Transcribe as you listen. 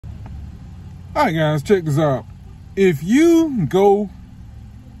All right, guys, check this out. If you go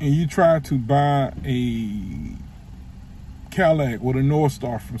and you try to buy a Coolant with a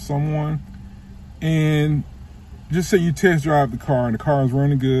Northstar from someone, and just say you test drive the car and the car is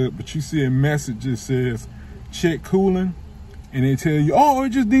running good, but you see a message that says check coolant, and they tell you, oh,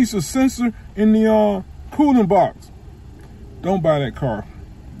 it just needs a sensor in the coolant box. Don't buy that car.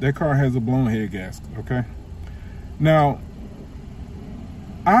 That car has a blown head gasket, okay? Now,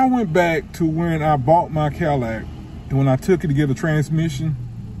 I went back to when I bought my Coolant, and when I took it to get a transmission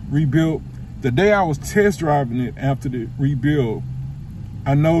rebuilt, the day I was test driving it after the rebuild,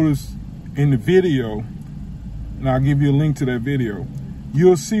 I noticed in the video, and I'll give you a link to that video,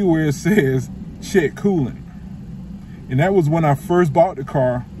 you'll see where it says check coolant. And that was when I first bought the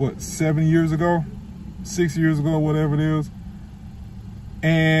car, what, 7 years ago? 6 years ago, whatever it is.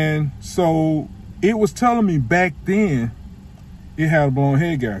 And so it was telling me back then it had a blown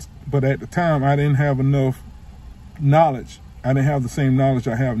head gasket. But at the time, I didn't have enough knowledge. I didn't have the same knowledge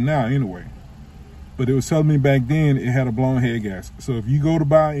I have now anyway. But it was telling me back then it had a blown head gasket. So if you go to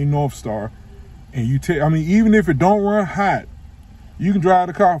buy a Northstar and you take, I mean, even if it don't run hot, you can drive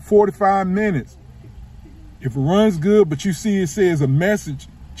the car 45 minutes. If it runs good, but you see it says a message,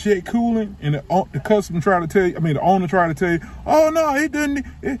 check coolant, and the customer try to tell you, I mean, the owner try to tell you, oh no, it doesn't,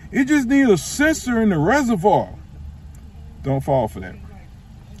 it just needs a sensor in the reservoir. Don't fall for that.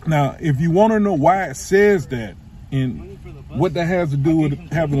 Now, if you want to know why it says that and what that has to do with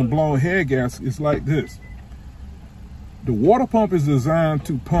having a blown head gasket, it's like this. The water pump is designed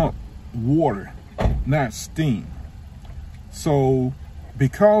to pump water, not steam. So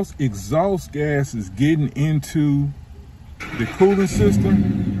because exhaust gas is getting into the cooling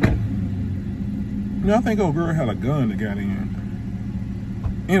system, you know, I think old girl had a gun that got in.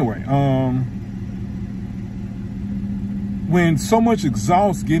 Anyway, when so much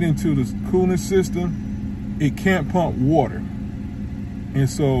exhaust get into the cooling system, it can't pump water. And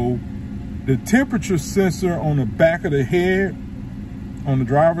so the temperature sensor on the back of the head, on the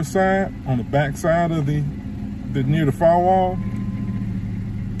driver's side, on the back side of the near the firewall,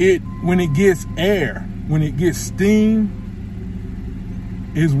 when it gets air, when it gets steam,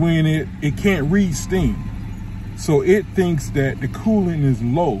 is when it can't read steam. So it thinks that the coolant is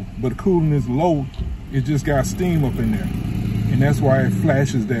low, but the coolant is low, it just got steam up in there. And that's why it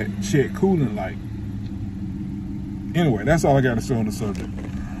flashes that check coolant light. Anyway, that's all I got to say on the subject.